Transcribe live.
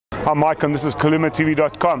I'm Mike and this is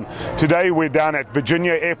KulumaTv.com. Today we're down at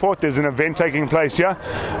Virginia Airport. There's an event taking place here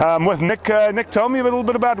with Nick. Nick, tell me a little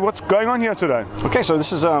bit about what's going on here today. Okay, so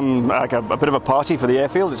this is like a bit of a party for the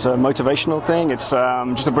airfield. It's a motivational thing. It's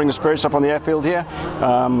just to bring the spirits up on the airfield here.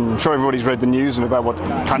 I'm sure everybody's read the news and about what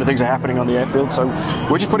kind of things are happening on the airfield. So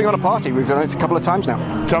we're just putting on a party. We've done it a couple of times now.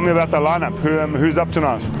 Tell me about the lineup. Who's up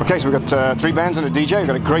tonight? Okay, so we've got 3 bands and a DJ. We've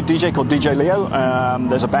got a great DJ called DJ Leo.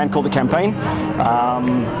 There's a band called The Campaign.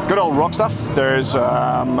 Good old rock stuff. There's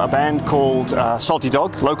a band called Salty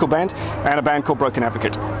Dog, local band, and a band called Broken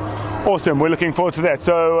Advocate. Awesome, we're looking forward to that.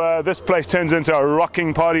 So this place turns into a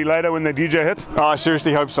rocking party later when the DJ hits? Oh, I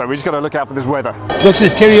seriously hope so. We just got to look out for this weather. This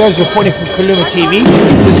is Terry O's reporting from KulumaTv.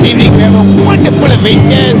 This evening we have a wonderful event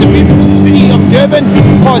here in the beautiful city of Durban,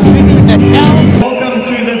 KwaZulu-Natal. Welcome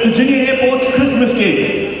to the Virginia Airport Christmas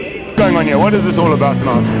gig. What's going on here? What is this all about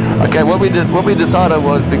tonight? Okay, what we decided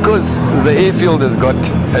was, because the airfield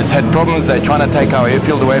has had problems, they're trying to take our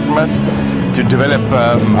airfield away from us to develop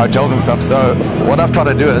hotels and stuff. So what I've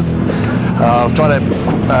tried to do is I've tried to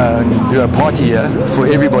do a party here for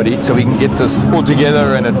everybody, so we can get this all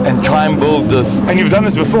together and try and build this. And you've done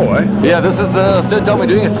this before, eh? Yeah, this is the 3rd time we're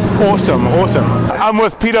doing it. Awesome, awesome. I'm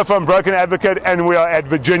with Peter from Broken Advocate and we are at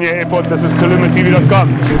Virginia Airport. This is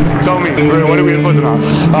KulumaTv.com. Tell me, what are we in for tonight?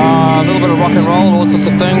 A little bit of rock and roll, all sorts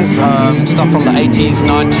of things. Stuff from the 80s,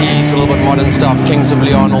 90s, a little bit modern stuff. Kings of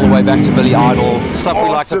Leon all the way back to Billy Idol. Stuff we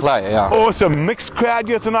like to play, yeah. Awesome. Mixed crowd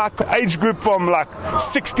here tonight. Age group from like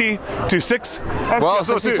 60 to 6. Well,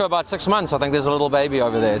 60 to about 6 months. I think there's a little baby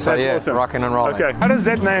over there. So yeah, awesome. rocking and rolling. Okay. How does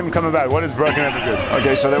that name come about? What is Broken Advocate?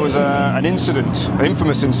 Okay, so there was an incident, an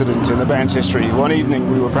infamous incident in the band's history. One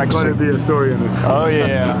evening we were practicing. Got to be a story in this. Oh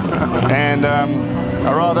yeah. And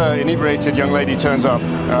a rather inebriated young lady turns up.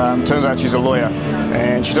 Turns out she's a lawyer,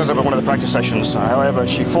 and she turns up at one of the practice sessions. However,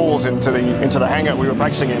 she falls into the hangar we were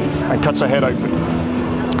practicing in and cuts her head open.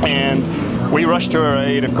 And we rushed to her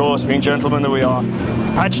aid, of course, being gentlemen that we are.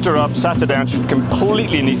 Patched her up, sat her down, she's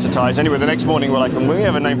completely anaesthetized. Anyway, the next morning we're like, well, we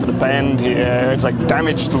have a name for the band here. It's like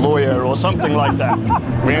Damaged Lawyer or something like that.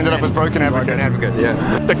 We ended up as Broken Advocate. Broken Advocate,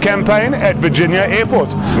 yeah. The Campaign at Virginia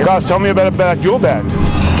Airport. Yep. Guys, tell me about your band.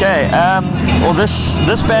 Okay, well this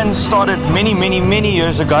band started many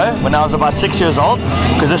years ago when I was about 6 years old,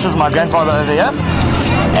 because this is my grandfather over here.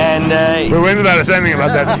 And we went about the same thing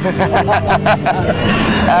about that.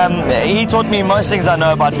 He taught me most things I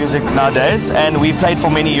know about music nowadays, and we've played for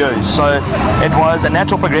many years, so it was a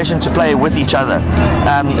natural progression to play with each other.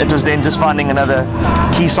 It was then just finding another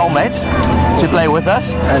key soulmate to play with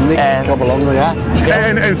us. And Nick come along there, yeah?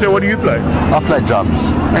 And so what do you play? I play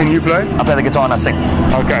drums. And you play? I play the guitar and I sing.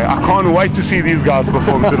 Okay, I can't wait to see these guys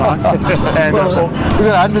perform tonight. And we've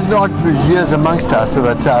got 100 odd years amongst us, so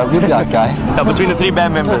we'll be okay. Between the 3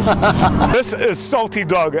 band members. This is Salty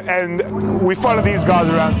Dog, and we follow these guys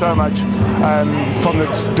around so much, from the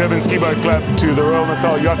Durban Ski Boat Club to the Royal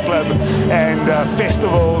Natal Yacht Club and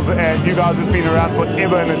festivals, and you guys have been around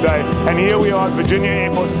forever and a day. And here we are at Virginia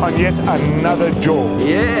Airport on yet another jaw.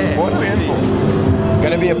 Yeah. What are we in for?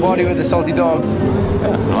 Gonna be a party with the Salty Dog.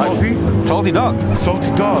 Salty? Salty Dog.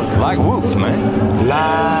 Salty Dog. Like Wolf, man.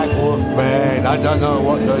 Like Wolf, man. I don't know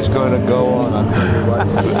what that's going to go on.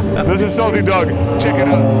 This is Salty Dog. Check it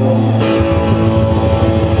out.